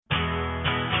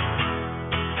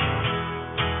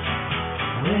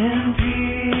in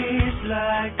peace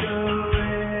like a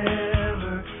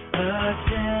river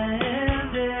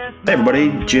ascended. Hey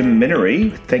everybody, Jim Minery.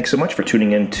 Thanks so much for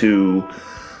tuning in to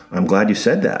I'm Glad You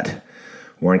Said That.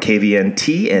 We're on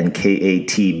KVNT and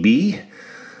KATB.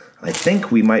 I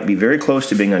think we might be very close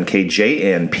to being on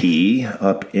KJNP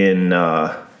up in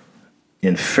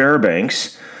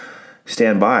Fairbanks.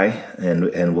 Stand by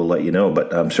and we'll let you know.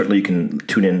 But certainly you can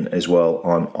tune in as well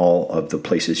on all of the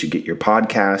places you get your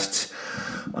podcasts.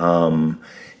 And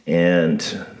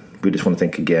we just want to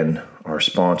thank again our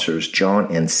sponsors,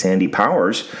 John and Sandy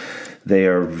Powers. They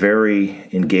are very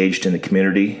engaged in the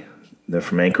community. They're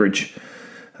from Anchorage.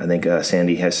 I think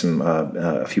Sandy has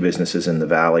a few businesses in the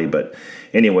valley. But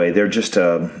anyway, they're just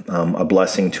a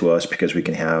blessing to us because we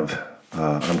can have,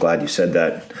 I'm glad you said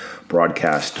that,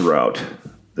 broadcast throughout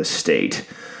the state,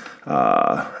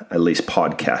 at least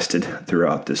podcasted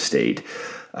throughout the state.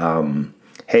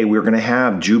 Hey, we're going to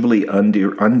have Jubilee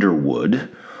Underwood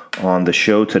on the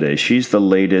show today. She's the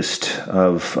latest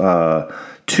of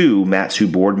two Mat-Su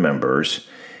board members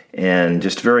and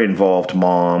just very involved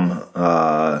mom,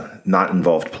 not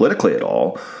involved politically at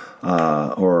all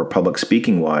or public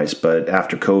speaking wise, but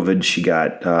after COVID, she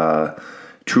got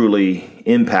truly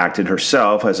impacted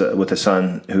herself with a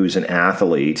son who's an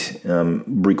athlete,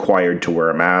 required to wear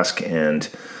a mask. And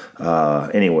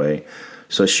anyway,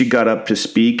 so she got up to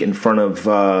speak in front of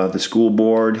the school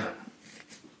board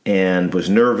and was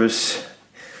nervous,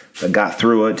 but got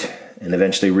through it and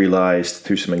eventually realized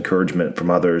through some encouragement from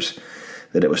others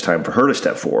that it was time for her to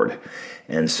step forward.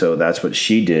 And so that's what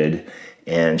she did.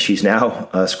 And she's now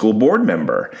a school board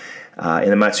member in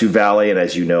the Mat-Su Valley. And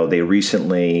as you know, they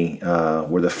recently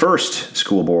were the first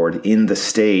school board in the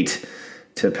state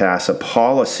to pass a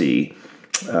policy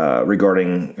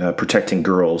regarding protecting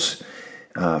girls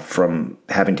from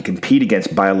having to compete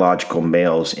against biological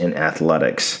males in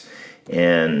athletics.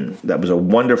 And that was a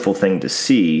wonderful thing to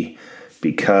see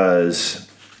because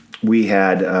we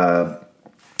had, a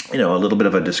little bit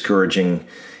of a discouraging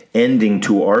ending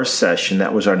to our session.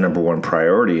 That was our number one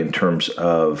priority in terms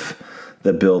of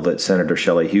the bill that Senator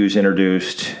Shelley Hughes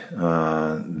introduced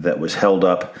that was held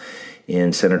up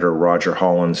in Senator Roger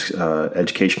Holland's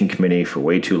Education Committee for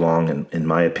way too long, in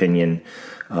my opinion.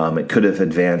 It could have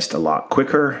advanced a lot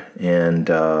quicker, and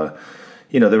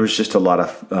there was just a lot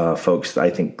of folks, I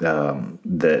think,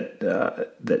 that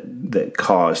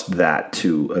caused that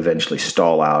to eventually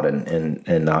stall out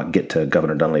and not get to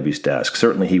Governor Dunleavy's desk.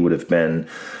 Certainly, he would have been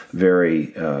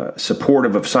very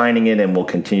supportive of signing it and will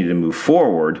continue to move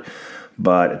forward.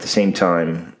 But at the same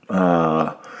time,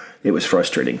 it was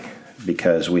frustrating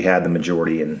because we had the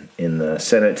majority in the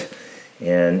Senate,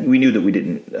 and we knew that we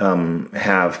didn't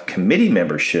have committee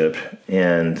membership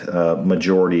and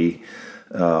majority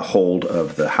hold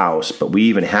of the House, but we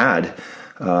even had,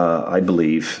 I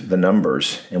believe, the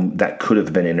numbers, and that could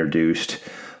have been introduced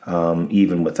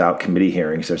even without committee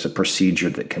hearings. There's a procedure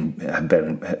that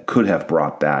could have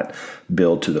brought that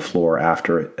bill to the floor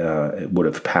after it would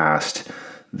have passed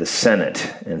the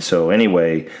Senate. And so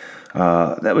anyway,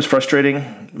 that was frustrating.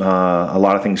 A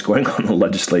lot of things going on in the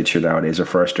legislature nowadays are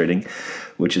frustrating,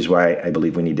 which is why I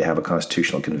believe we need to have a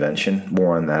constitutional convention.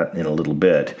 More on that in a little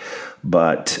bit.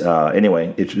 But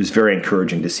anyway, it was very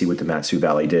encouraging to see what the Mat-Su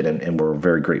Valley did, and we're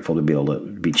very grateful to be able to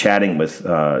be chatting with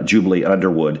Jubilee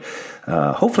Underwood.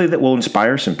 Hopefully that will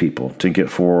inspire some people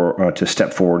to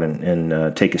step forward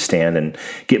and take a stand and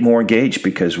get more engaged,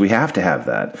 because we have to have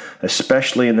that,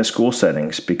 especially in the school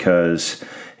settings, because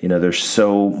there's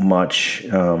so much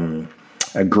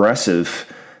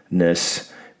aggressiveness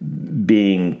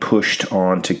being pushed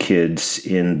onto kids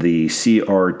in the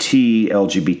CRT,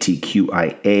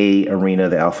 LGBTQIA arena,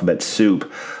 the alphabet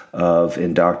soup of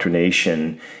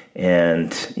indoctrination.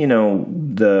 And,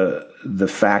 the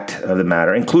fact of the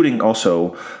matter, including also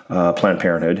Planned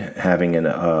Parenthood having an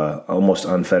almost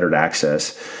unfettered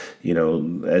access.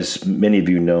 As many of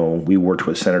you know, we worked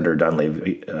with Senator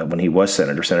Dunleavy when he was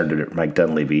Senator Mike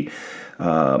Dunleavy,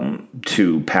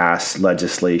 to pass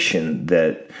legislation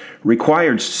that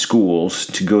required schools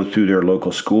to go through their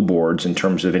local school boards in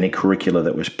terms of any curricula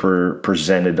that was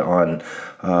presented on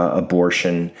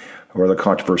abortion or other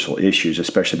controversial issues,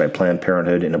 especially by Planned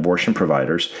Parenthood and abortion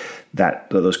providers, that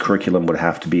those curriculum would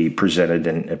have to be presented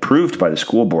and approved by the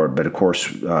school board. But of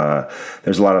course,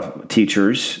 there's a lot of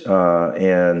teachers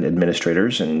and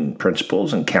administrators and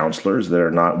principals and counselors that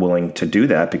are not willing to do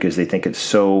that because they think it's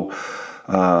so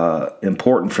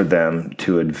important for them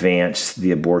to advance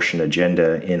the abortion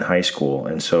agenda in high school.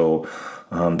 And so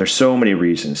There's so many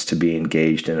reasons to be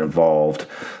engaged and involved.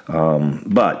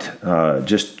 But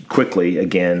just quickly,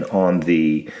 again, on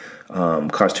the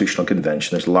Constitutional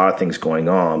Convention, there's a lot of things going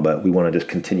on, but we want to just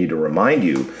continue to remind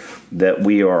you that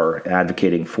we are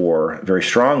advocating for very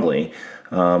strongly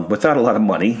without a lot of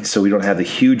money, so we don't have the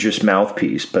hugest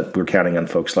mouthpiece, but we're counting on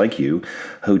folks like you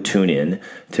who tune in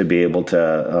to be able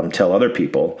to tell other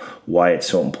people why it's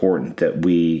so important that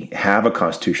we have a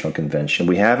constitutional convention.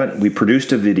 We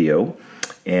produced a video,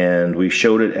 and we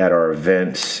showed it at our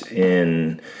events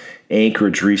in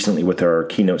Anchorage recently with our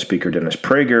keynote speaker, Dennis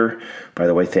Prager. By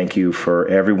the way, thank you for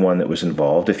everyone that was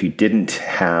involved. If you didn't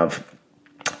have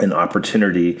an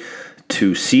opportunity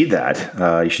to see that,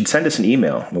 you should send us an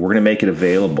email. We're going to make it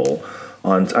available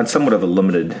on somewhat of a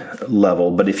limited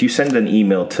level. But if you send an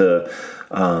email to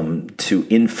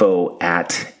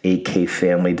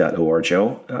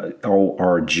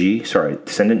info@akfamily.org,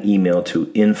 send an email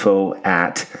to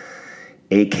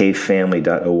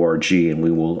info@akfamily.org, and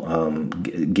we will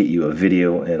get you a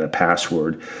video and a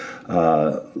password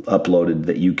uploaded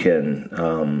that you can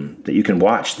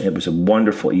watch. It was a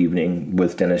wonderful evening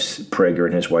with Dennis Prager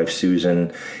and his wife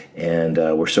Susan, and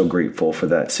we're so grateful for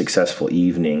that successful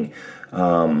evening.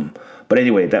 But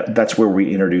anyway, that's where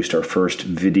we introduced our first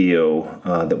video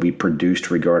that we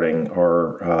produced regarding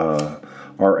our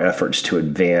efforts to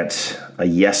advance a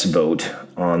yes vote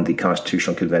on the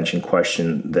Constitutional Convention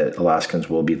question that Alaskans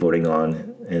will be voting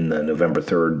on in the November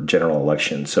 3rd general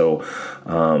election. So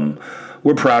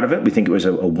we're proud of it. We think it was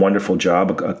a wonderful job,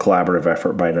 a collaborative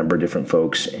effort by a number of different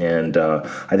folks, and I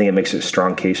think it makes a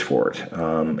strong case for it.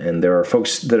 And there are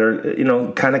folks that are,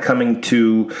 kind of coming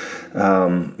to,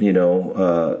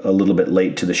 a little bit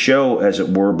late to the show, as it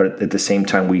were, but at the same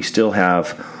time, we still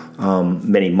have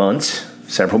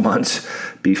several months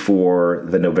before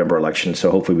the November election,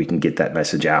 so hopefully we can get that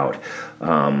message out.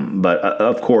 But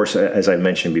of course, as I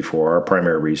mentioned before, our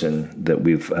primary reason that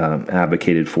we've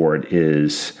advocated for it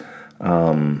is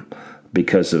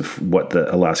because of what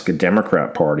the Alaska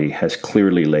Democrat Party has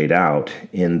clearly laid out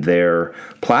in their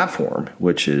platform,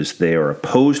 which is they are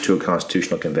opposed to a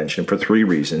constitutional convention for three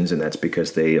reasons, and that's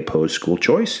because they oppose school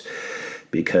choice,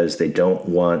 because they don't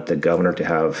want the governor to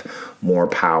have more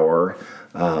power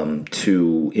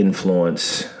to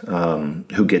influence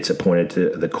who gets appointed to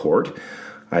the court.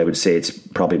 I would say it's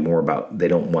probably more about they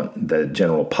don't want the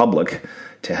general public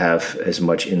to have as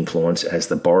much influence as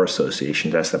the Bar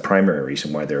Association. That's the primary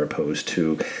reason why they're opposed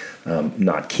to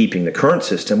not keeping the current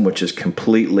system, which is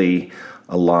completely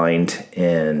aligned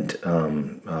and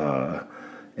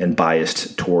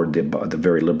biased toward the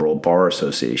very liberal Bar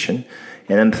Association.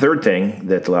 And then the third thing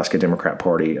that the Alaska Democrat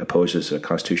Party opposes a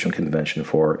constitutional convention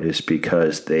for is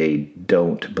because they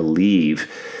don't believe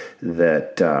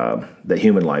that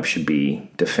human life should be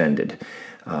defended.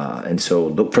 And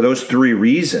so for those three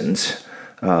reasons,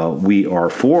 we are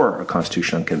for a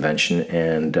constitutional convention,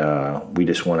 and we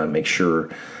just want to make sure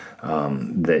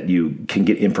that you can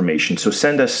get information. So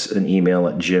send us an email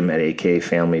at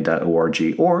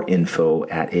jim@akfamily.org or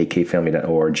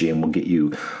info@akfamily.org, and we'll get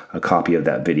you a copy of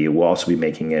that video. We'll also be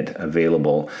making it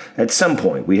available at some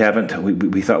point. We thought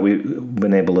we'd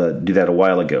been able to do that a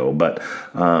while ago, but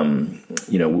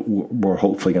we're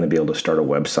hopefully going to be able to start a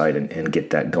website and get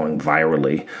that going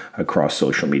virally across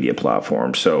social media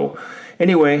platforms. So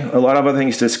anyway, a lot of other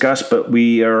things to discuss, but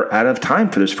we are out of time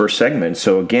for this first segment.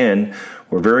 So again,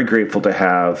 we're very grateful to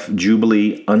have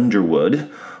Jubilee Underwood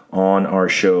on our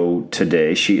show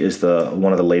today. She is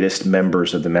one of the latest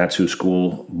members of the Mat-Su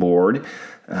School Board,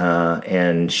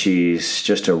 and she's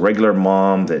just a regular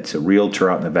mom that's a realtor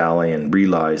out in the valley and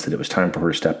realized that it was time for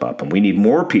her to step up. And we need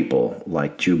more people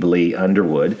like Jubilee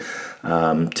Underwood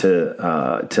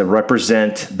to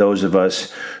represent those of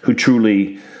us who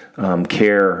truly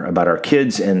care about our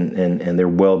kids and their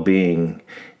well-being,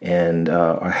 and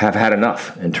have had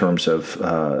enough in terms of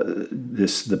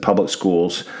the public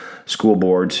schools, school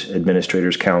boards,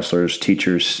 administrators, counselors,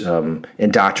 teachers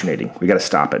indoctrinating. We got to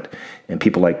stop it, and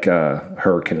people like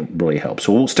her can really help.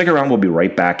 So we'll stick around. We'll be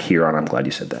right back here on I'm Glad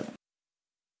You Said That.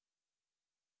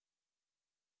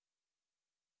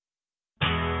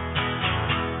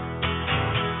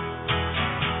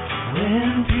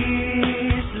 When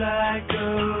peace like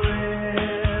a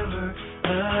river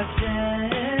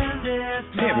ascended.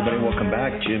 Hey everybody, welcome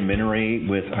back. Jim Minery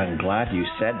with I'm Glad You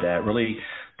Said That. Really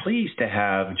pleased to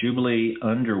have Jubilee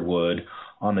Underwood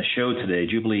on the show today.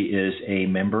 Jubilee is a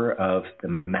member of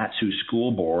the Mat-Su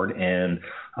School Board, and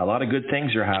a lot of good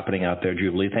things are happening out there,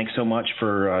 Jubilee. Thanks so much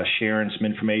for sharing some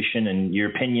information and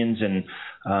your opinions and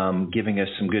giving us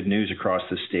some good news across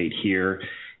the state here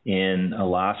in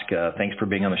Alaska. Thanks for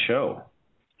being on the show.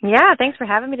 Yeah, thanks for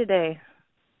having me today.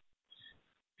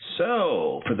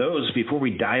 So, for those, before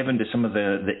we dive into some of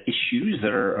the issues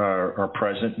that are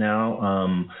present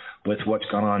now with what's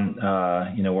gone on,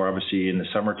 we're obviously in the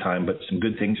summertime, but some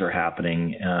good things are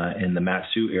happening in the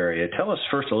Mat-Su area. Tell us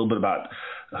first a little bit about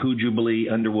who Jubilee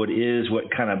Underwood is, what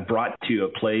kind of brought you to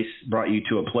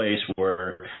a place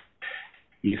where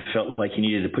you felt like you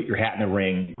needed to put your hat in the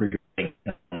ring regarding,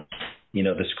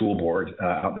 the school board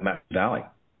out in the Mat-Su Valley.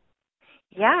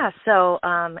 Yeah, so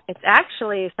it's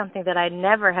actually something that I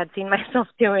never had seen myself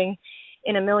doing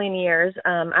in a million years.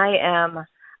 I am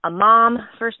a mom,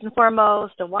 first and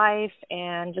foremost, a wife,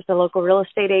 and just a local real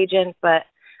estate agent, but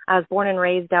I was born and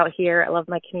raised out here. I love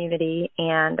my community,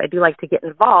 and I do like to get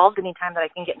involved anytime that I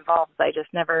can get involved, but I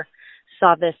just never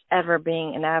saw this ever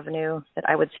being an avenue that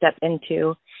I would step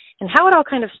into. And how it all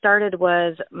kind of started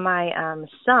was my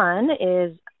son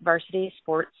is varsity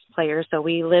sports player, so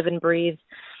we live and breathe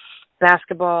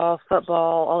basketball,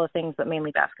 football, all the things, but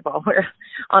mainly basketball. We're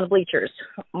on bleachers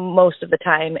most of the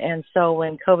time. And so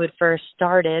when COVID first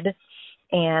started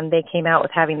and they came out with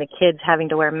having the kids having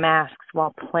to wear masks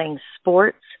while playing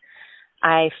sports,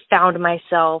 I found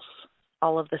myself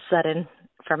all of a sudden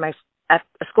at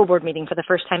a school board meeting for the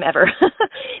first time ever,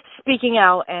 speaking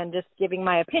out and just giving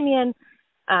my opinion,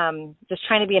 just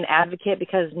trying to be an advocate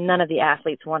because none of the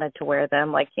athletes wanted to wear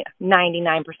them.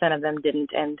 99% of them didn't,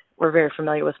 and we're very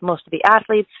familiar with most of the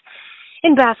athletes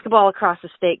in basketball across the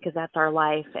state because that's our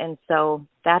life. And so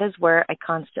that is where I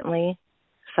constantly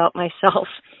felt myself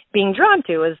being drawn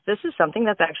to, is this is something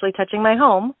that's actually touching my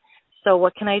home. So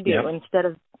what can I do? Yep. Instead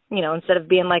of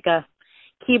being like a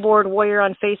keyboard warrior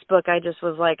on Facebook, I just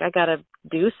was like, I got to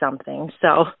do something.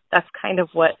 So that's kind of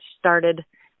what started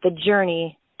the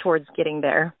journey towards getting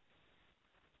there.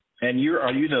 And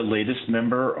are you the latest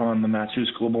member on the Mat-Su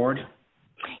School Board?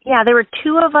 Yeah, there were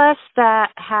two of us that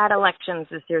had elections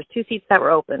this year, 2 seats that were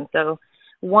open. So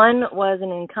one was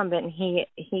an incumbent, and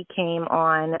he came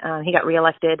on, he got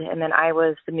reelected, and then I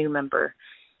was the new member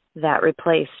that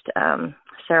replaced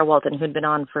Sarah Walton, who'd been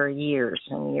on for years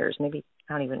and years, maybe,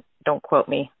 don't quote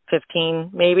me, 15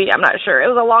 maybe, I'm not sure. It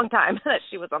was a long time that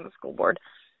she was on the school board.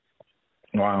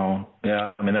 Wow.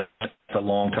 Yeah. I mean, that's a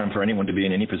long time for anyone to be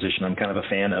in any position. I'm kind of a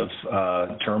fan of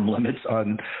term limits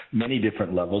on many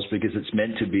different levels because it's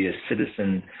meant to be a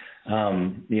citizen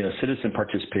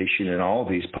participation in all of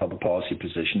these public policy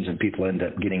positions, and people end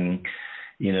up getting,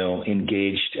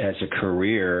 engaged as a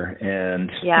career.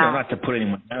 And not to put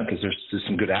anyone down because there's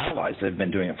some good allies that have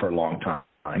been doing it for a long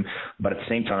time. But at the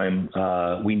same time,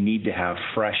 we need to have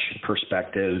fresh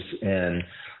perspectives, and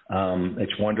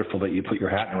it's wonderful that you put your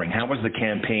hat in the ring. How was the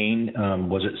campaign?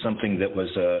 Was it something that was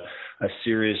a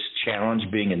serious challenge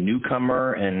being a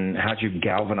newcomer, and how did you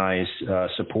galvanize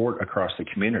support across the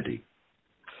community?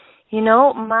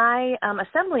 My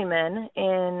assemblyman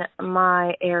in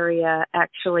my area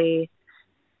actually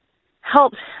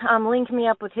helped link me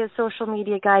up with his social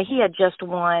media guy. He had just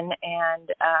won, and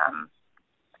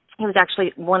he was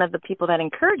actually one of the people that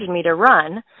encouraged me to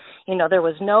run. There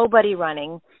was nobody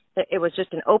running. It was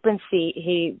just an open seat.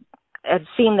 He had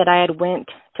seen that I had went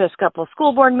to a couple of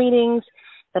school board meetings,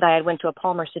 that I had went to a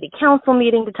Palmer City Council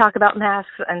meeting to talk about masks,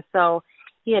 and so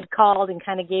he had called and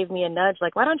kind of gave me a nudge,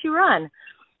 like, why don't you run?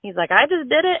 He's like, I just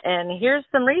did it, and here's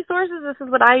some resources. This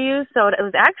is what I use. So it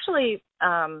was actually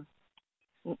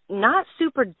not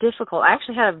super difficult. I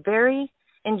actually had a very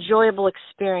enjoyable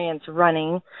experience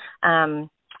running.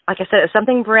 Like I said, it was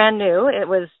something brand new. It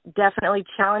was definitely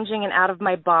challenging and out of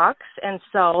my box. And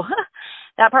so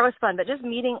that part was fun. But just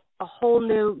meeting a whole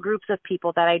new groups of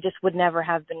people that I just would never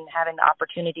have been having the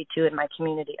opportunity to in my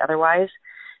community otherwise,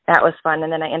 that was fun.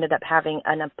 And then I ended up having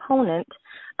an opponent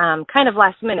kind of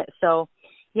last minute. So,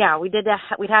 yeah, we'd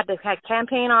had to have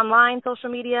campaign online, social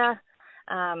media,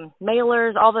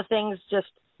 mailers, all the things, just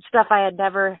stuff I had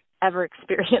never ever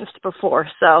experienced before.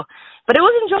 So, but it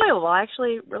was enjoyable. I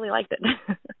actually really liked it.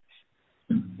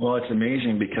 Well, it's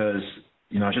amazing because,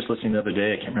 I was just listening the other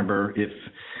day. I can't remember if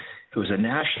it was a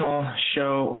national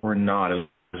show or not. It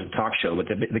was a talk show, but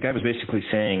the guy was basically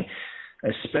saying,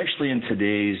 especially in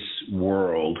today's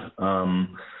world,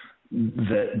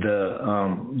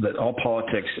 that all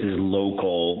politics is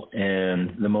local,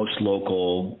 and the most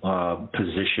local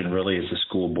position really is a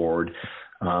school board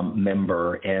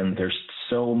member, and there's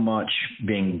so much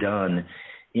being done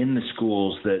in the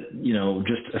schools that,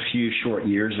 just a few short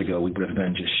years ago, we would have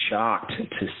been just shocked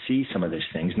to see some of these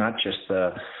things, not just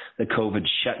the COVID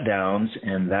shutdowns,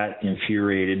 and that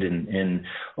infuriated and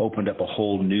opened up a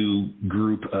whole new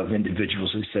group of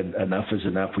individuals who said, enough is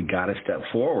enough, we got to step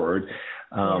forward.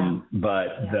 But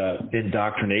the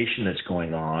indoctrination that's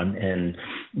going on, and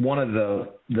one of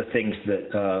the things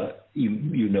that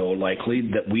you know likely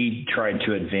that we tried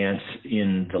to advance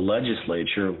in the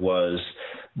legislature was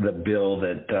the bill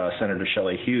that Senator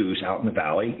Shelley Hughes out in the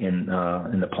Valley in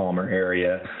the Palmer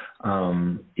area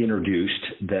introduced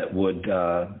that would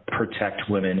protect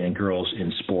women and girls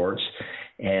in sports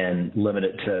and limit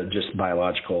it to just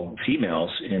biological females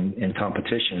in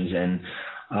competitions. And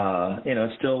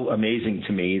it's still amazing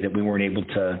to me that we weren't able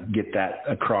to get that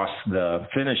across the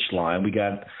finish line. We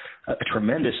got a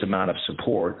tremendous amount of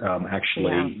support,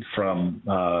 from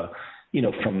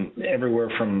from everywhere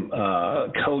from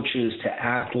coaches to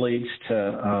athletes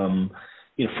to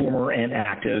former and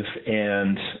active,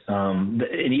 and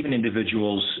even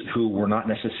individuals who were not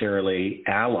necessarily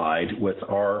allied with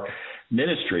our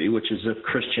ministry, which is a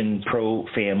Christian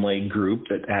pro-family group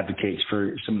that advocates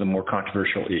for some of the more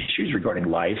controversial issues regarding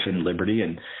life and liberty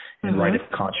and right of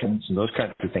conscience and those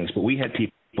kinds of things. But we had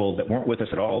people that weren't with us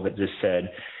at all that just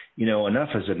said, enough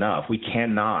is enough. We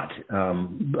cannot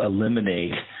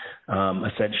eliminate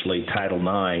essentially Title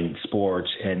IX sports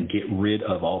and get rid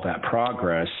of all that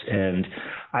progress. And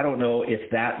I don't know if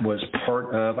that was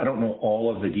part of, I don't know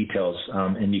all of the details,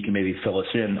 and you can maybe fill us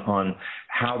in on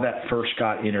how that first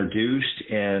got introduced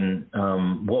and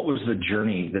what was the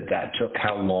journey that took?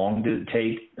 How long did it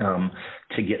take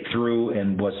to get through,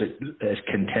 and was it as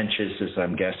contentious as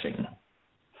I'm guessing?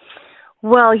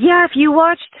 Well, yeah, if you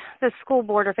watched the school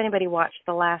board, or if anybody watched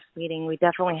the last meeting, we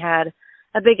definitely had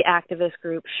a big activist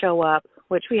group show up,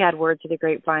 which we had word to the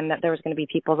grapevine that there was going to be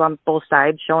people on both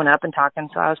sides showing up and talking,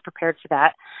 so I was prepared for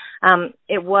that.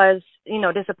 It was,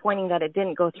 disappointing that it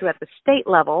didn't go through at the state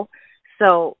level.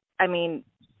 So, I mean,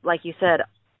 like you said,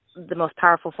 the most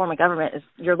powerful form of government is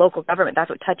your local government. That's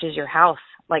what touches your house,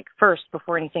 like, first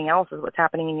before anything else is what's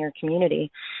happening in your community.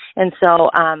 And so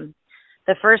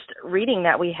the first reading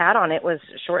that we had on it was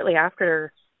shortly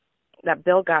after that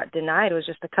bill got denied. It was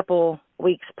just a couple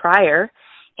weeks prior,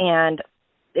 and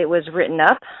it was written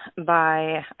up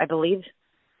by, I believe,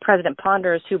 President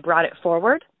Ponders, who brought it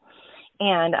forward,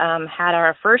 and had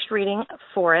our first reading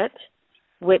for it,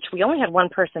 which we only had one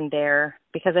person there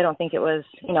because I don't think it was,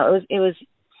 it was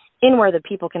in where the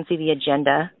people can see the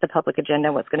agenda, the public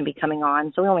agenda, what's going to be coming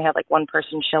on. So we only had like one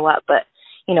person show up, but,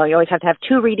 you always have to have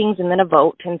two readings and then a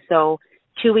vote. And so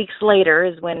 2 weeks later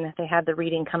is when they had the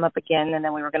reading come up again, and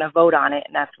then we were going to vote on it,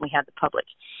 and that's when we had the public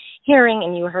hearing,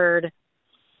 and you heard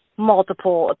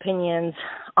multiple opinions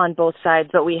on both sides,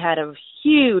 but we had a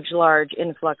huge, large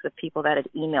influx of people that had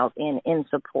emailed in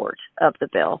support of the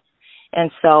bill.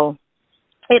 And so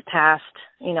it passed,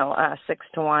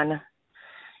 6-1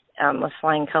 with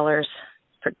flying colors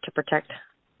to protect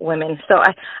women. So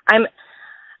I'm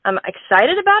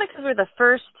excited about it because we're the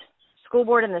first school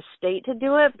board in the state to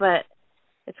do it, but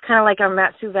it's kind of like our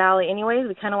Mat-Su Valley anyways.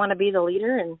 We kind of want to be the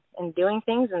leader in doing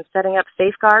things and setting up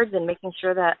safeguards and making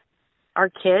sure that our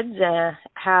kids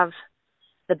have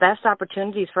the best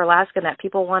opportunities for Alaska and that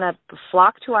people want to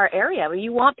flock to our area.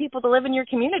 You want people to live in your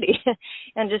community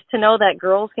and just to know that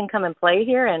girls can come and play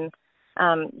here and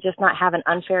just not have an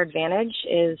unfair advantage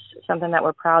is something that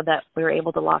we're proud that we were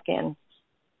able to lock in.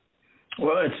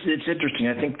 Well, it's interesting.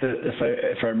 I think that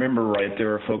if I remember right,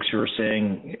 there are folks who are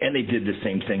saying, and they did the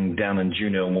same thing down in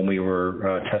Juneau when we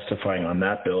were testifying on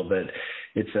that bill, that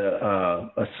it's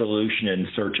a solution in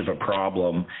search of a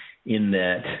problem, in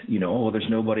that, there's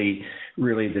nobody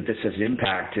really that this has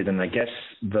impacted. And I guess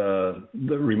the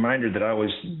reminder that I always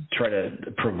try to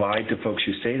provide to folks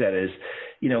who say that is,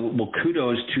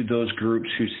 kudos to those groups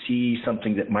who see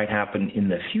something that might happen in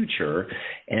the future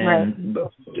and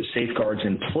put the safeguards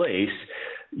in place,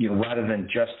 rather than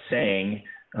just saying,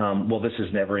 this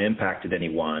has never impacted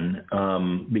anyone,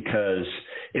 because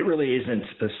it really isn't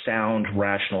a sound,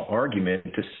 rational argument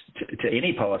to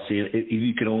any policy.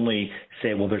 You can only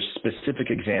say, there's specific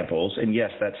examples, and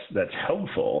yes, that's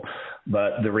helpful,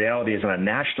 but the reality is on a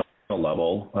national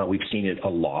level, we've seen it a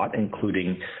lot,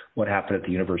 including what happened at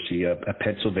the University of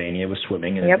Pennsylvania with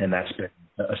swimming, and that's been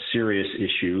a serious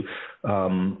issue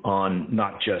on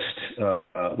not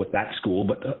just with that school,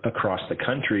 but across the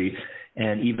country.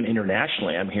 And even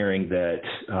internationally, I'm hearing that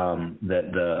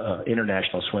the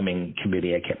International Swimming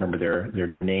Committee, I can't remember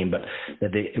their name, but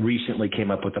that they recently came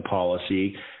up with a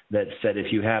policy that said if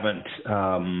you haven't,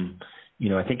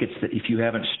 I think it's that if you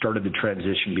haven't started the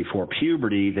transition before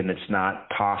puberty, then it's not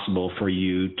possible for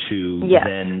you to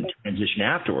then transition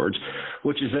afterwards,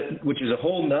 which is a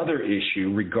whole nother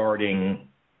issue regarding,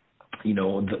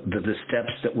 the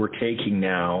steps that we're taking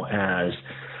now as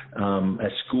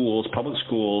schools, public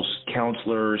schools,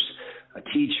 counselors,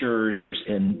 teachers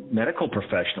and medical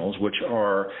professionals,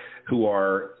 who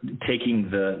are taking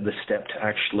the step to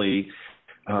actually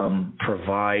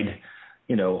provide,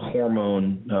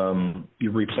 hormone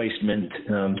replacement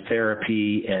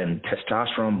therapy and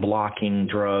testosterone blocking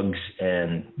drugs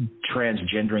and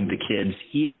transgendering the kids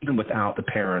even without the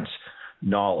parents'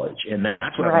 knowledge. And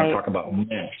that's what I want to talk about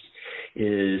next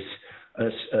is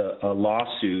a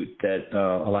lawsuit that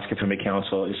Alaska Family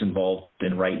Council is involved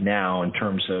in right now in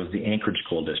terms of the Anchorage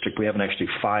School District. We haven't actually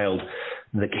filed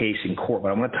the case in court, but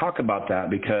I want to talk about that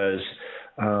because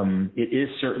it is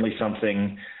certainly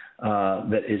something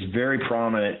that is very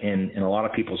prominent in a lot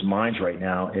of people's minds right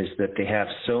now, is that they have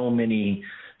so many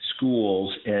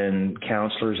schools and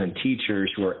counselors and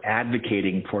teachers who are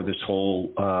advocating for this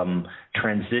whole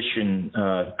transition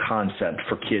concept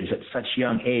for kids at such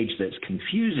young age that's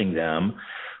confusing them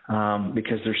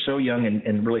because they're so young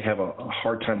and really have a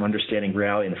hard time understanding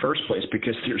reality in the first place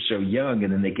because they're so young,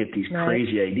 and then they get these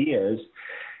crazy ideas.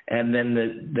 And then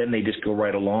they just go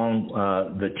right along,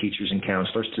 the teachers and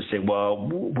counselors, to say, well,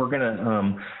 we're going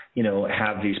to,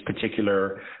 have these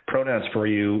particular pronouns for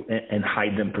you and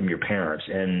hide them from your parents.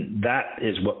 And that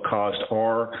is what caused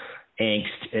our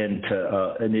angst and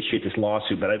to initiate this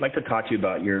lawsuit. But I'd like to talk to you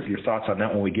about your thoughts on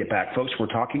that when we get back. Folks, we're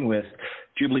talking with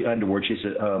Jubilee Underwood. She's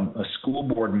a school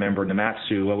board member in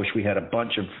Namatsu. I wish we had a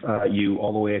bunch of you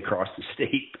all the way across the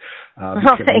state.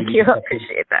 Thank you. I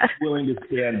appreciate that. Willing to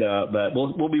stand, but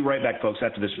we'll be right back, folks,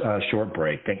 after this short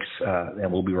break. Thanks, and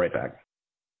we'll be right back.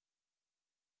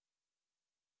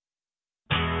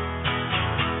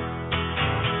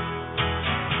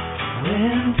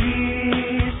 When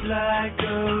peace like a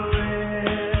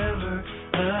river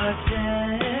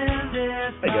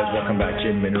ascended. Hey guys, welcome back.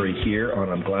 Jim Minery here on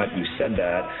I'm Glad You Said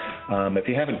That. If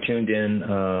you haven't tuned in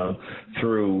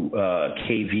through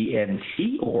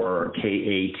KVNC or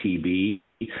KATB,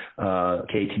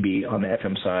 KATB on the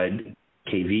FM side,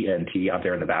 KVNT out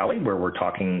there in the Valley, where we're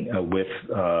talking with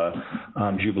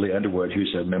Jubilee Underwood,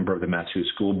 who's a member of the Matsu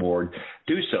School Board.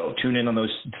 Do so. Tune in on those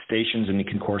stations, and you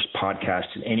can, of course, podcast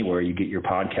anywhere you get your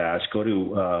podcast. Go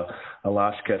to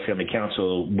Alaska Family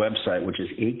Council website, which is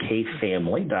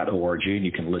akfamily.org, and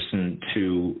you can listen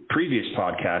to previous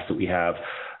podcasts that we have.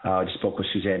 I just spoke with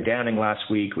Suzanne Downing last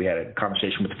week. We had a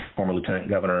conversation with the former Lieutenant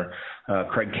Governor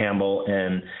Craig Campbell,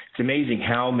 and it's amazing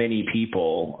how many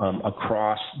people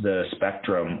across the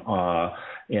spectrum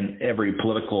in every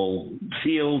political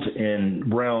field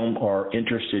and realm are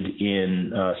interested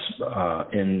in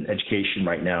education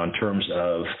right now in terms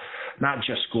of not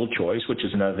just school choice, which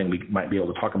is another thing we might be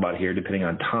able to talk about here depending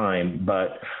on time,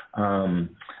 but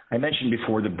I mentioned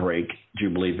before the break,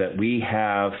 Jubilee, that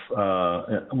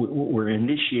we're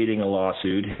initiating a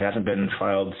lawsuit. It hasn't been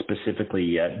filed specifically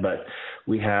yet, but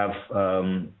we have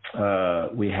a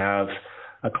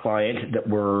client that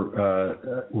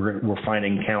we're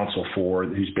finding counsel for,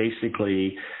 who's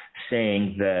basically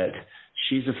saying that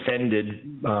she's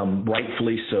offended,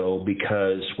 rightfully so,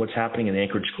 because what's happening in the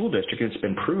Anchorage School District, it's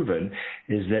been proven,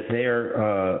 is that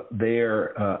they're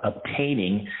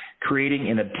creating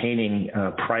and obtaining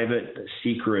private,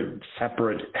 secret,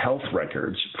 separate health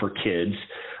records for kids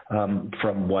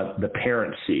from what the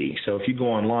parents see. So if you go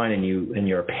online and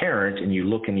you're a parent and you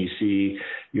look and you see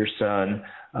your son,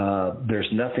 there's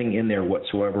nothing in there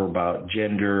whatsoever about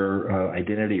gender,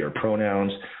 identity, or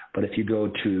pronouns. But if you go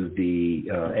to the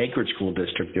Anchorage School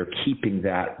District, they're keeping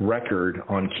that record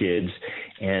on kids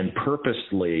and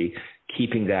purposely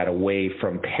keeping that away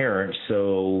from parents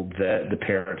so that the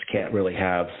parents can't really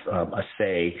have a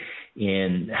say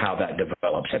in how that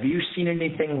develops. Have you seen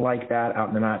anything like that out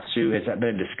in the Namatsu? Has that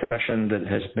been a discussion that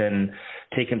has been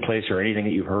taking place, or anything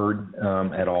that you've heard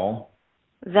at all?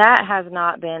 That has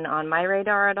not been on my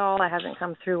radar at all. It hasn't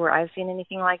come through where I've seen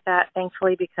anything like that,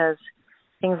 thankfully, because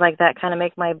things like that kind of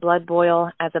make my blood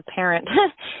boil as a parent.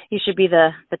 You should be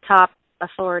the top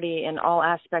authority in all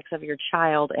aspects of your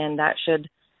child, and that should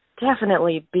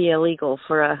definitely be illegal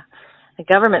for a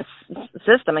government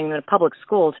system, I mean, a public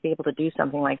school, to be able to do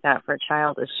something like that for a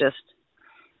child is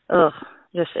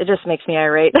it just makes me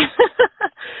irate.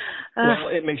 Well,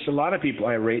 it makes a lot of people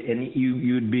irate, and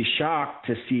you'd be shocked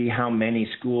to see how many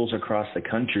schools across the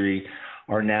country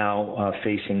are now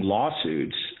facing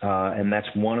lawsuits, and that's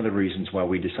one of the reasons why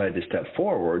we decided to step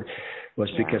forward,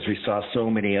 was because we saw so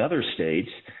many other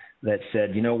states that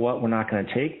said, you know what, we're not going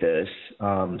to take this.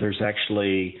 There's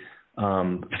actually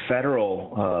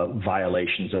federal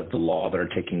violations of the law that are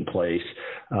taking place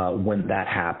when that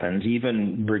happens.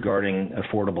 Even regarding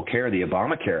affordable care, the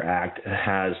Obamacare Act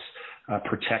has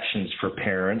protections for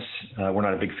parents. We're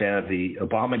not a big fan of the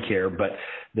Obamacare, but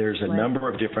there's a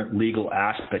number of different legal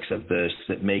aspects of this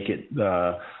that make it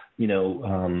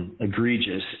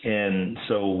egregious. And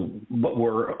so what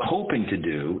we're hoping to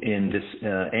do in this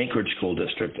Anchorage School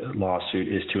District lawsuit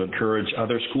is to encourage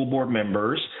other school board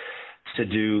members to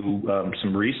do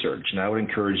some research. And I would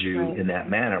encourage you in that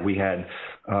manner. We had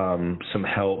some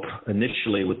help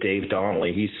initially with Dave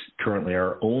Donnelly. He's currently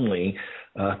our only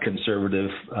conservative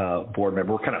board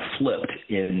member. We're kind of flipped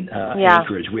in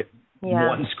Anchorage. We have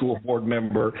one school board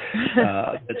member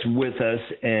that's with us,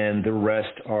 and the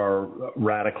rest are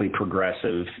radically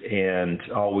progressive and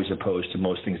always opposed to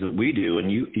most things that we do.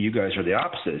 And you guys are the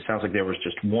opposite. It sounds like there was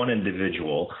just one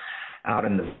individual out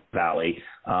in the valley.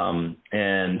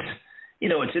 And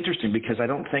it's interesting because I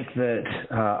don't think that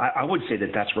I would say that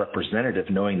that's representative,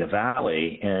 knowing the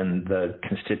valley and the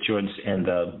constituents and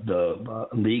the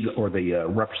league or the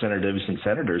representatives and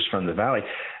senators from the valley.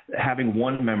 Having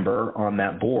one member on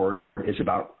that board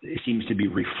it seems to be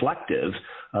reflective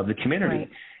of the community.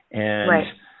 And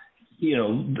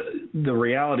the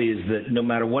reality is that no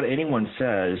matter what anyone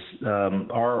says,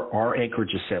 our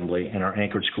Anchorage Assembly and our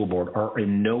Anchorage School Board are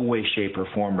in no way, shape, or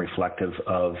form reflective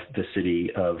of the city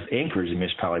of Anchorage, the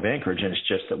municipality of Anchorage, and it's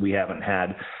just that we haven't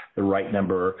had the right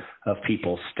number of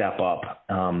people step up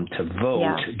to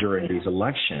vote during these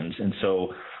elections. And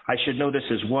so I should know this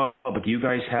as well, but do you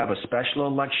guys have a special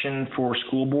election for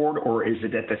school board, or is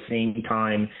it at the same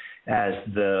time as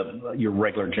your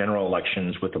regular general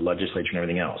elections with the legislature and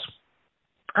everything else?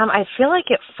 I feel like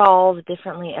it falls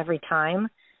differently every time.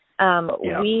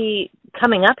 We,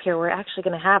 coming up here, we're actually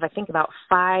going to have, I think, about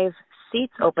 5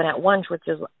 seats open at once, which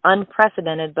is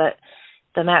unprecedented, but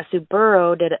the Mat-Su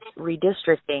Borough did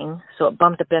redistricting, so it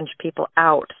bumped a bunch of people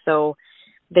out. So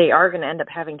they are going to end up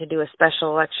having to do a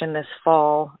special election this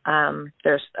fall.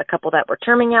 There's a couple that were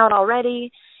terming out already,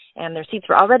 and their seats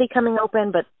were already coming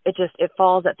open, but it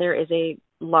falls that there is a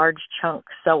large chunk.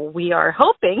 So we are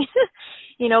hoping,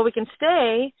 we can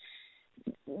stay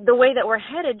the way that we're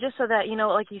headed, just so that,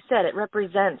 like you said, it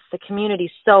represents the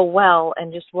community so well,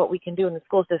 and just what we can do in the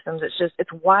school systems.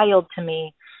 It's wild to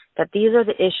me that these are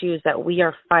the issues that we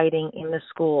are fighting in the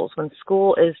schools, when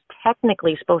school is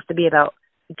technically supposed to be about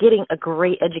getting a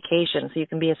great education so you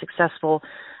can be a successful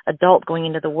adult going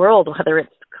into the world, whether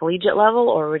it's collegiate level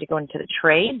or whether you go into the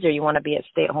trades or you want to be a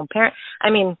stay-at-home parent. I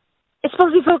mean, it's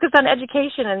supposed to be focused on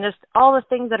education, and just all the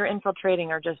things that are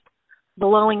infiltrating are just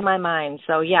blowing my mind.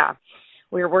 So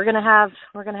we're gonna have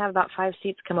about 5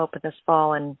 seats come open this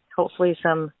fall, and hopefully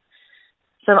some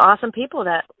awesome people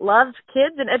that love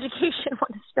kids and education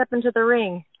want to step into the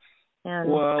ring and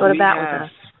go to bat with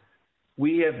us.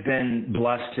 We have been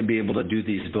blessed to be able to do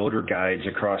these voter guides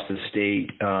across the state.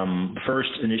 First,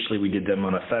 initially, we did them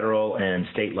on a federal and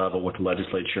state level with the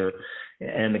legislature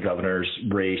and the governor's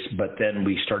race, but then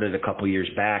we started a couple years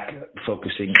back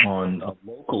focusing on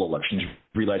local elections,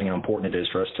 realizing how important it is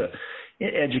for us to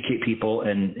educate people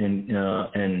and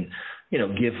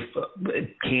give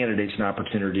candidates an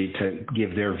opportunity to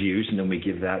give their views, and then we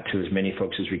give that to as many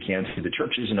folks as we can through the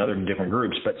churches and other different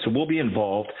groups. But so we'll be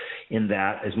involved in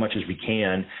that as much as we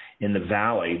can in the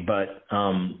Valley. But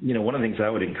one of the things I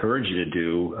would encourage you to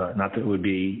do, not that it would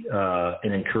be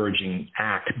an encouraging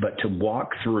act, but to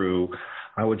walk through.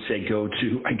 I would say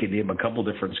I could name a couple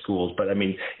different schools, but I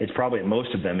mean, it's probably at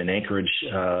most of them in Anchorage.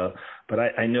 But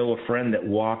I know a friend that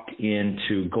walked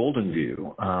into Golden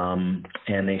View,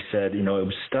 and they said, it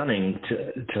was stunning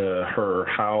to her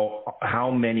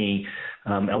how many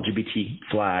LGBT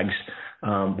flags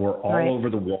were all over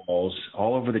the walls,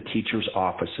 all over the teachers'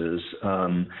 offices,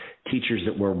 teachers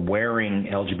that were wearing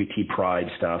LGBT pride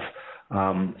stuff.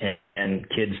 And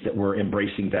kids that were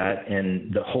embracing that,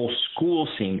 and the whole school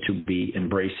seemed to be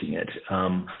embracing it.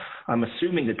 I'm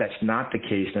assuming that that's not the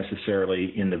case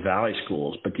necessarily in the Valley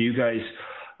schools, but do you guys,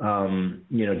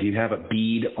 do you have a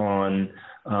bead on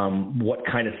what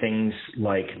kind of things,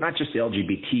 like not just the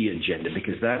LGBT agenda,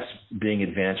 because that's being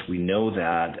advanced, we know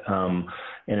that,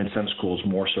 and in some schools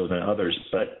more so than others,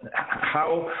 but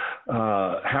how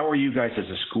are you guys as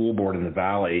a school board in the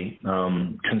Valley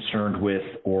concerned with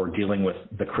or dealing with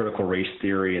the critical race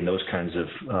theory and those kinds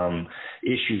of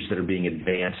issues that are being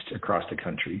advanced across the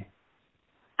country?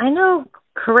 I know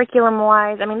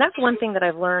curriculum-wise, I mean, that's one thing that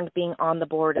I've learned being on the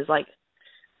board is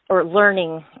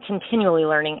continually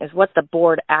learning is what the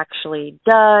board actually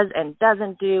does and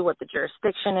doesn't do, what the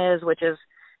jurisdiction is, which is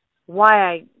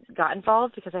why I got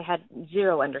involved, because I had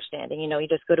zero understanding. You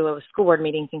just go to a school board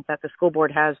meeting, think that the school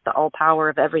board has the all power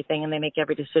of everything and they make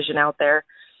every decision out there,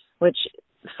 which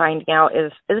finding out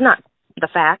is not the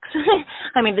facts.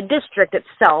 I mean, the district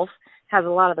itself has a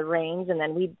lot of the reins, and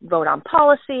then we vote on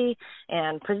policy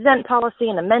and present policy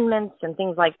and amendments and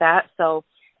things like that. So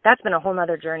that's been a whole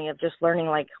nother journey of just learning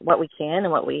like what we can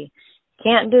and what we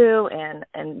can't do,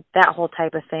 and that whole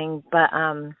type of thing. But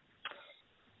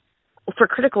for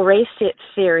critical race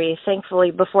theory,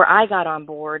 thankfully, before I got on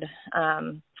board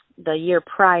the year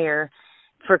prior,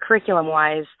 for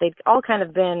curriculum-wise, they've all kind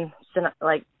of been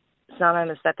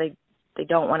synonymous that they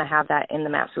don't want to have that in the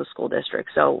Mat-Su school district.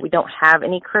 So we don't have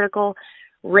any critical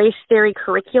race theory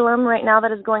curriculum right now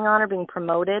that is going on or being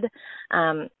promoted.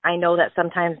 I know that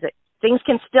sometimes things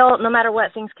can still, no matter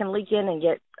what, things can leak in and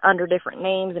get under different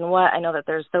names and what. I know that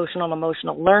there's social and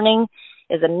emotional learning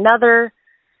is another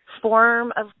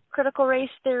form of critical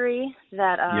race theory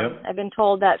that I've been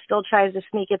told that still tries to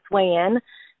sneak its way in.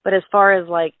 But as far as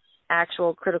like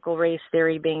actual critical race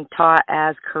theory being taught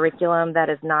as curriculum, that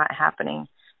is not happening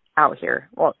out here.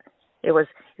 Well, it's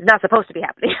not supposed to be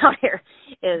happening out here.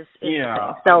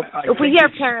 So if we hear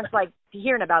parents like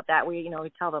hearing about that, we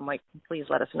tell them like, please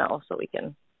let us know so we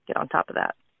can get on top of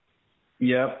that.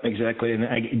 Yeah, exactly.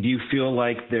 And do you feel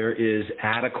like there is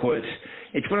adequate?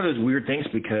 It's one of those weird things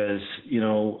because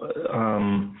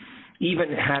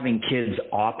even having kids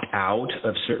opt out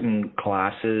of certain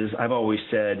classes, I've always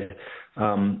said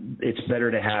it's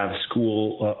better to have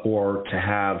school or to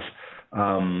have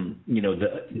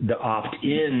the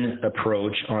opt-in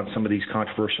approach on some of these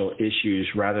controversial issues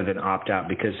rather than opt-out,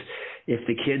 because if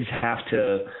the kids have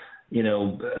to,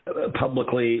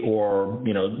 publicly or,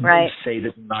 say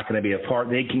that they're not going to be a part,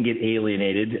 they can get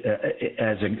alienated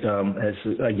as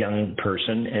a young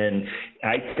person. And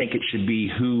I think it should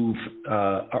behoove,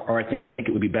 or I think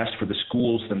it would be best for the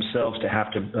schools themselves to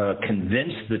have to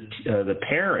convince the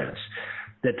parents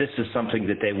that this is something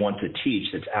that they want to teach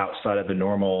that's outside of the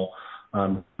normal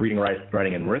reading,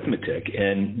 writing, and arithmetic.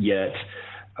 And yet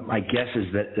my guess is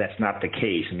that that's not the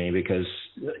case. I mean, because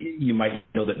you might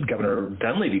know that Governor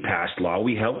Dunleavy passed law.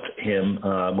 We helped him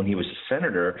when he was a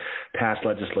senator pass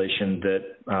legislation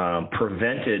that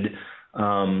prevented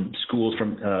schools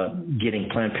from getting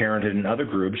Planned Parenthood and other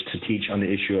groups to teach on the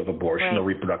issue of abortion or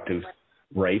reproductive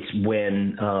rights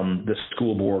when the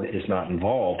school board is not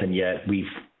involved. And yet we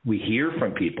hear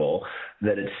from people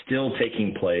that it's still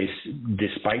taking place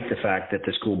despite the fact that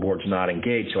the school board's not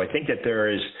engaged. So I think that there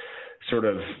is sort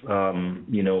of,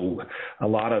 a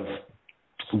lot of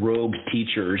rogue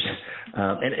teachers.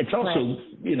 And it's also,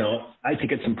 I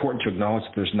think it's important to acknowledge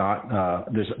that there's not,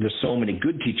 there's so many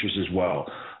good teachers as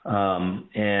well.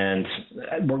 And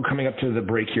we're coming up to the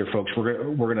break here, folks.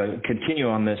 We're going to continue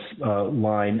on this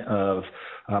line of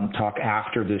talk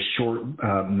after this short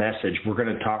message. We're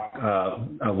going to talk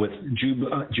with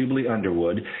Jubilee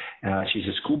Underwood. She's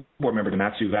a school board member to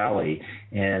Mat-Su Valley,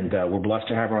 and we're blessed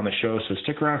to have her on the show. So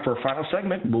stick around for a final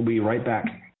segment. We'll be right back.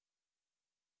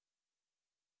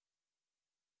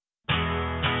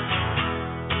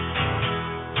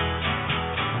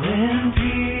 When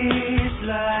peace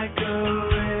like a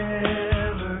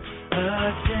river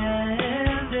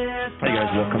ascended. Hey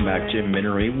guys, welcome back. Jim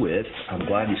Minery with, I'm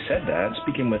glad you said that,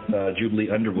 speaking with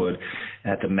Jubilee Underwood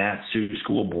at the Mat-Su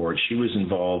School Board. She was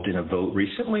involved in a vote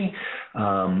recently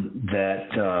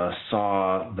that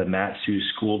saw the Mat-Su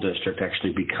School District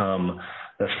actually become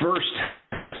the first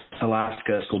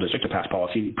Alaska school district to pass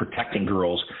policy protecting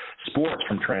girls' sports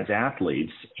from trans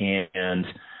athletes. And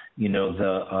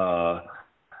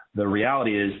the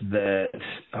reality is that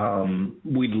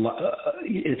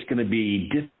it's going to be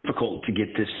difficult to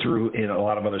get this through in a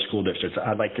lot of other school districts.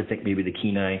 I'd like to think maybe the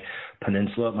Kenai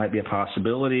Peninsula might be a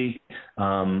possibility,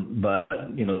 but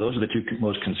those are the two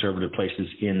most conservative places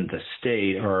in the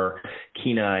state are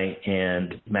Kenai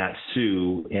and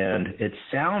Mat-Su, and it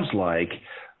sounds like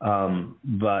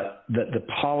but the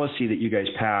policy that you guys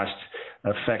passed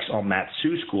affects all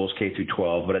Mat-Su schools K through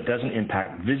 12, but it doesn't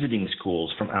impact visiting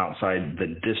schools from outside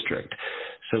the district.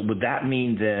 So would that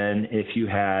mean then if you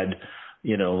had,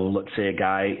 let's say a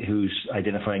guy who's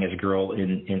identifying as a girl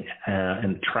in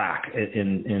track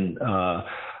in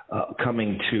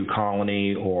coming to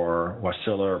Colony or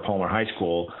Wasilla or Palmer High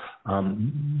School,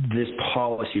 this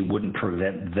policy wouldn't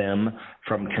prevent them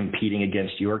from competing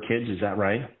against your kids? Is that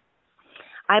right?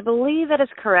 I believe that is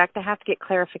correct. I have to get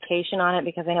clarification on it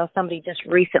because I know somebody just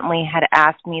recently had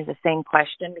asked me the same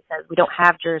question because we don't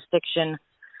have jurisdiction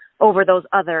over those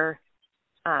other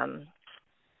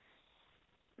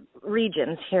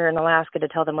regions here in Alaska to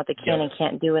tell them what they can and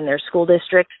can't do in their school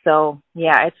districts. So,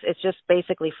 yeah, it's just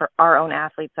basically for our own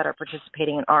athletes that are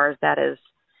participating in ours. That is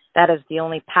the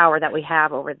only power that we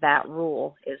have over that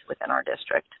rule is within our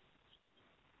district.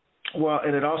 Well,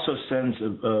 and it also sends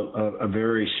a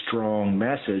very strong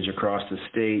message across the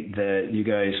state that you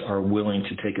guys are willing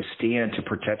to take a stand to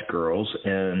protect girls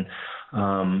and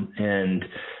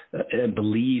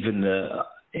believe in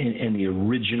in the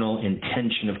original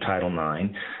intention of Title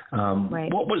IX.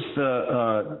 Right. What was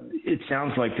it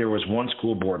sounds like there was one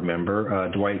school board member,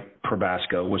 Dwight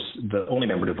Probasco, was the only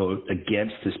member to vote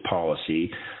against this policy.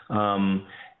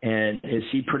 And was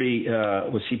he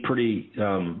pretty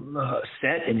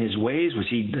set in his ways? Was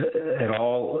he at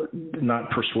all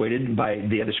not persuaded by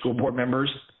the other school board members?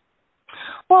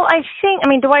 Well,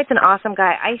 Dwight's an awesome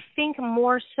guy. I think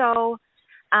more so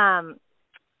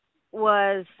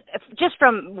was just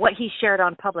from what he shared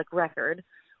on public record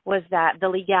was that the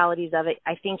legalities of it,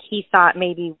 I think he thought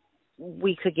maybe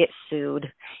we could get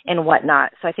sued and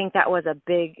whatnot. So I think that was a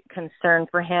big concern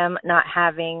for him, not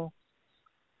having,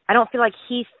 I don't feel like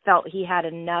he felt he had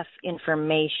enough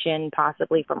information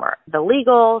possibly from the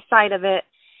legal side of it.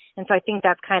 And so I think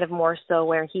that's kind of more so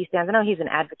where he stands. I know he's an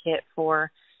advocate for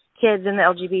kids in the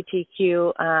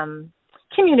LGBTQ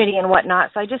community and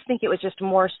whatnot. So I just think it was just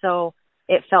more so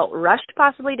it felt rushed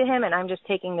possibly to him, and I'm just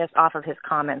taking this off of his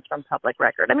comments from public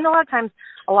record. I mean, a lot of times,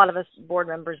 a lot of us board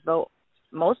members vote,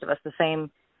 most of us, the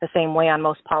same way on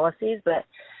most policies, but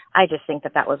I just think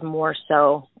that was more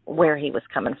so where he was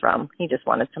coming from. He just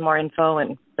wanted some more info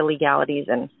and the legalities,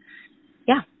 and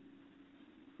yeah.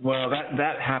 Well,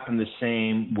 that happened the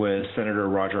same with Senator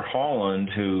Roger Holland,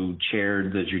 who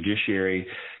chaired the Judiciary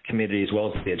Committee as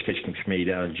well as the Education Committee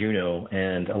down in Juneau,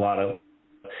 and a lot of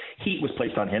heat was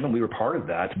placed on him, and we were part of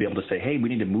that to be able to say, hey, we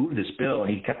need to move this bill.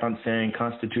 And he kept on saying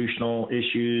constitutional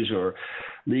issues or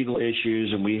legal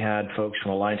issues, and we had folks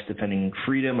from Alliance Defending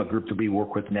Freedom, a group that we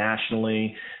work with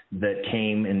nationally, that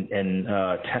came and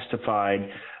testified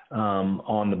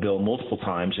on the bill multiple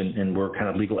times, and we're kind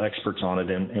of legal experts on it,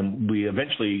 and we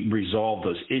eventually resolved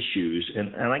those issues.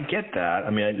 And I get that. I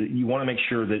mean, you want to make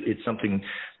sure that it's something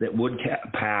that would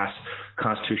pass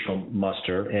constitutional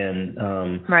muster.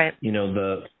 And right. You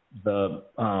know,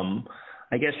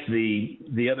 I guess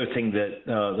the other thing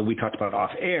that we talked about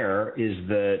off air is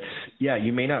that, yeah,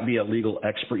 you may not be a legal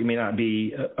expert, you may not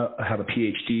be have a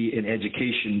PhD in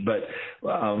education, but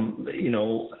you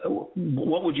know,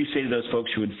 what would you say to those folks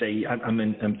who would say,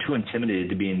 I'm too intimidated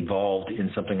to be involved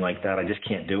in something like that, I just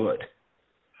can't do it?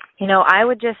 You know, I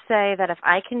would just say that if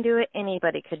I can do it,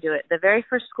 anybody could do it. The very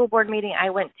first school board meeting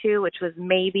I went to, which was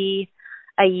maybe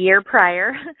a year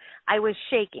prior, I was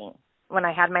shaking when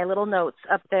I had my little notes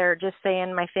up there, just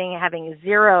saying my thing, having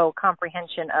zero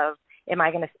comprehension of, am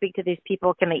I going to speak to these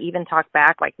people? Can they even talk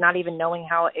back? Like, not even knowing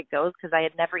how it goes, because I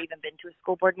had never even been to a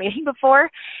school board meeting before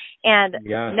and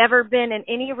never been in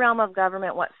any realm of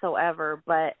government whatsoever.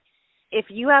 But if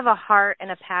you have a heart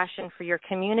and a passion for your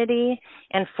community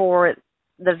and for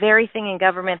the very thing in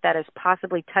government that is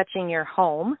possibly touching your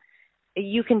home,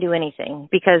 you can do anything,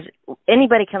 because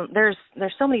anybody can. There's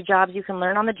so many jobs you can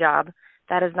learn on the job.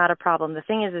 That is not a problem. The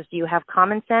thing is do you have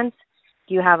common sense?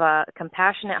 Do you have a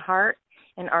compassionate heart?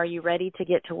 And are you ready to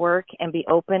get to work and be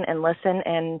open and listen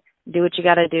and do what you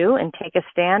got to do and take a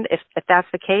stand? If that's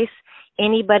the case,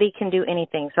 anybody can do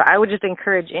anything. So I would just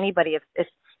encourage anybody, if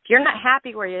you're not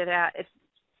happy where you're at, it's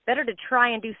better to try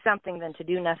and do something than to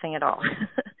do nothing at all.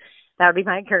 That would be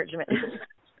my encouragement.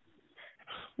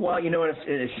 Well, you know,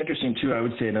 it's interesting, too. I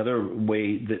would say another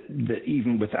way that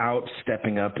even without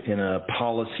stepping up in a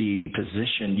policy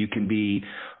position, you can be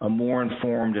a more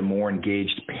informed and more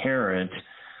engaged parent,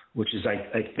 which is,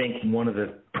 I think, one of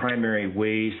the primary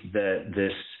ways that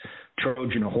this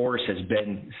Trojan horse has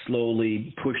been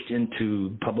slowly pushed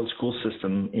into public school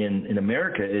system in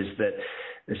America, is that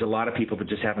there's a lot of people that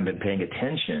just haven't been paying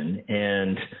attention.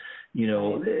 And, you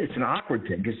know, it's an awkward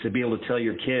thing, because to be able to tell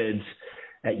your kids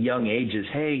at young ages,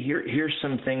 hey, here's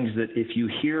some things that if you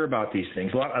hear about these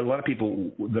things, a lot of people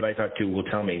that I talk to will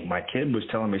tell me, my kid was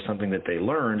telling me something that they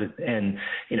learned, and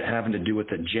you know, having to do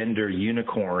with a gender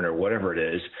unicorn or whatever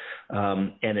it is,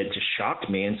 and it just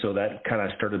shocked me, and so that kind of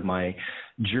started my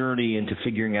journey into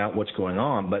figuring out what's going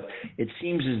on. But it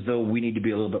seems as though we need to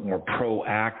be a little bit more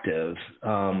proactive,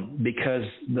 because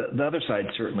the other side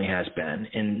certainly has been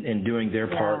in doing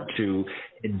their part to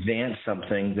advance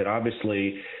something that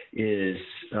obviously is,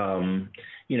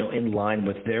 you know, in line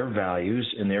with their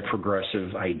values and their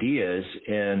progressive ideas.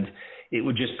 And it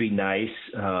would just be nice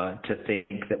to think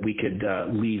that we could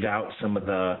leave out some of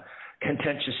the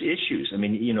contentious issues. I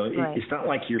mean, you know, it's not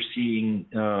like you're seeing,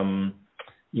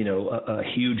 you know, a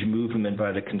huge movement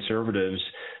by the conservatives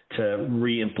to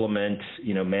re-implement,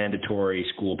 you know, mandatory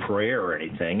school prayer or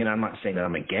anything. And I'm not saying that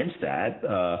I'm against that.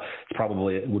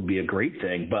 It would be a great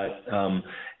thing, but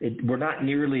we're not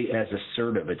nearly as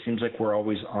assertive. It seems like we're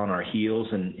always on our heels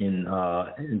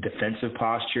in defensive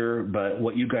posture. But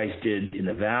what you guys did in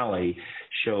the Valley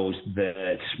shows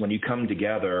that when you come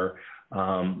together,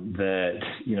 that,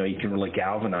 you can really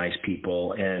galvanize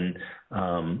people. And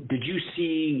did you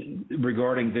see,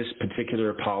 regarding this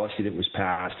particular policy that was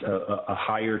passed, a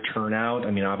higher turnout?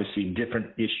 I mean, obviously different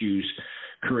issues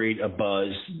create a buzz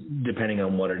depending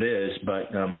on what it is,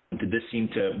 but did this seem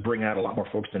to bring out a lot more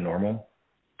folks than normal?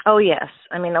 Oh, yes.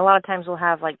 I mean, a lot of times we'll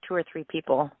have like 2 or 3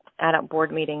 people at a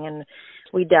board meeting, and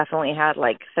we definitely had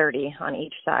like 30 on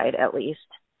each side at least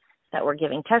that were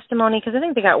giving testimony, because I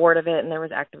think they got word of it, and there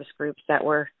was activist groups that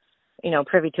were,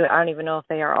 privy to it. I don't even know if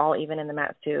they are all even in the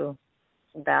Mat-Su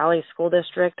Valley School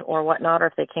District or whatnot, or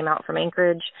if they came out from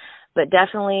Anchorage, but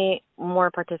definitely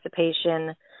more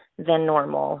participation than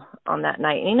normal on that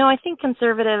night. And, I think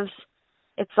conservatives,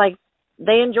 it's like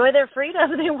they enjoy their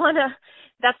freedom. They want to,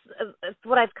 that's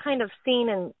what I've kind of seen,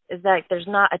 and is that there's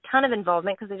not a ton of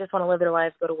involvement because they just want to live their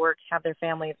lives, go to work, have their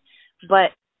families.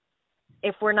 But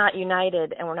if we're not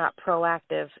united and we're not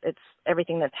proactive, it's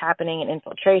everything that's happening in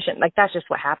infiltration. Like, that's just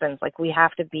what happens. Like, we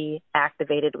have to be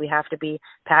activated. We have to be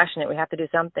passionate. We have to do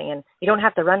something. And you don't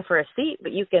have to run for a seat,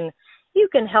 but you can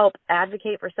help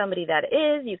advocate for somebody that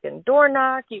is. You can door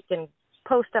knock. You can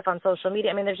post stuff on social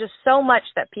media. I mean, there's just so much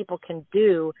that people can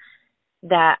do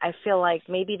that I feel like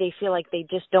maybe they feel like they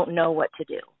just don't know what to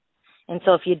do. And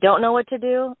so if you don't know what to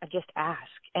do, just ask,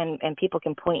 and people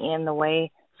can point you in the way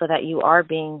so that you are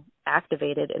being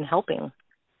activated and helping.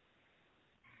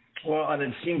 Well, and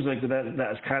it seems like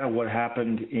that's kind of what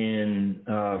happened in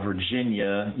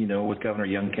Virginia, with Governor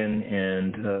Youngkin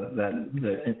and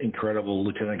the incredible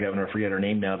Lieutenant Governor, I forget her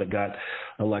name now, that got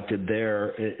elected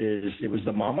there. It was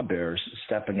the mama bears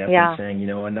stepping up and saying,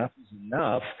 enough is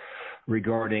enough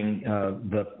regarding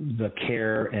the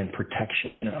care and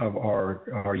protection of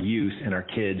our youth and our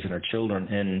kids and our children.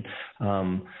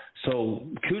 And so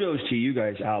kudos to you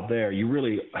guys out there. You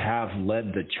really have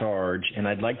led the charge, and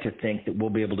I'd like to think that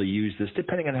we'll be able to use this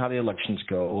depending on how the elections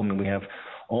go. I mean, we have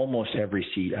almost every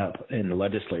seat up in the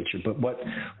legislature. But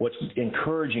what's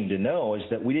encouraging to know is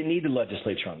that we didn't need the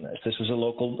legislature on this. This was a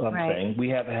local thing. We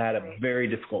have had a very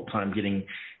difficult time getting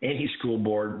any school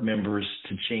board members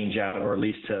to change out, or at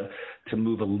least to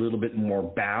move a little bit more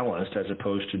balanced as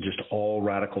opposed to just all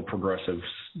radical progressive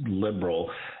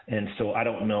liberal. And so I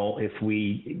don't know if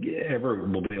we ever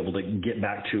will be able to get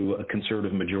back to a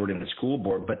conservative majority in the school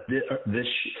board, but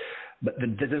But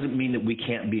that doesn't mean that we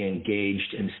can't be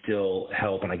engaged and still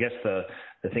help. And I guess the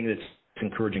thing that's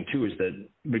encouraging too is that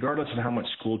regardless of how much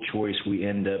school choice we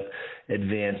end up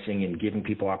advancing and giving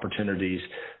people opportunities,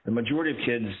 the majority of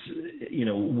kids,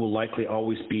 will likely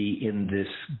always be in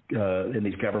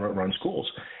these government-run schools,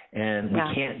 and we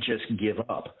can't just give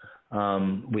up.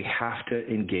 We have to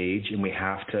engage, and we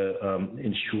have to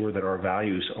ensure that our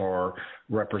values are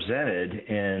represented,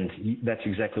 and that's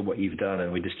exactly what you've done.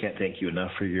 And we just can't thank you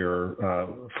enough for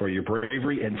your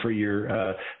bravery and for your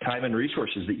time and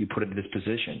resources that you put into this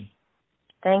position.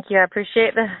 Thank you. I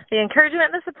appreciate the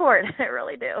encouragement and the support. I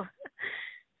really do.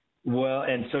 Well,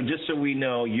 and so just so we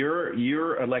know,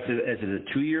 you're elected as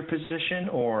a 2-year position,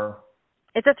 or?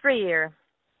 It's a 3-year.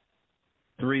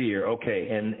 3-year, okay.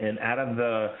 And out of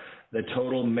the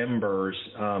total members,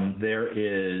 there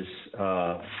is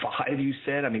 5, you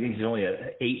said? I mean, it's only an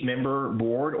 8-member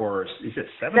board, or is it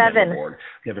 7-member board?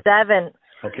 7.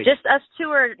 Okay. Just us 2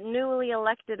 are newly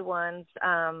elected ones.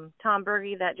 Tom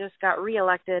Berge, that just got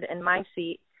reelected in my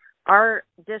seat. Our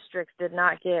districts did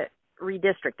not get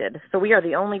redistricted, so we are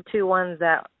the only 2 ones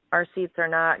that our seats are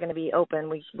not going to be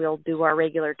open. We'll do our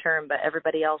regular term, but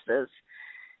everybody else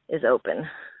is open.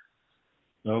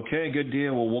 Okay, good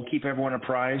deal. Well, we'll keep everyone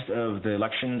apprised of the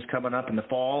elections coming up in the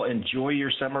fall. Enjoy your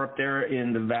summer up there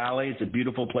in the valley. It's a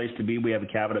beautiful place to be. We have a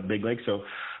cabin at Big Lake, so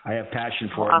I have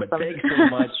passion for it. But thanks so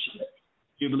much,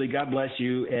 Jubilee. God bless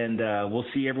you, and we'll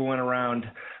see everyone around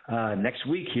next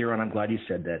week here on I'm Glad You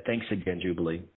Said That. Thanks again, Jubilee.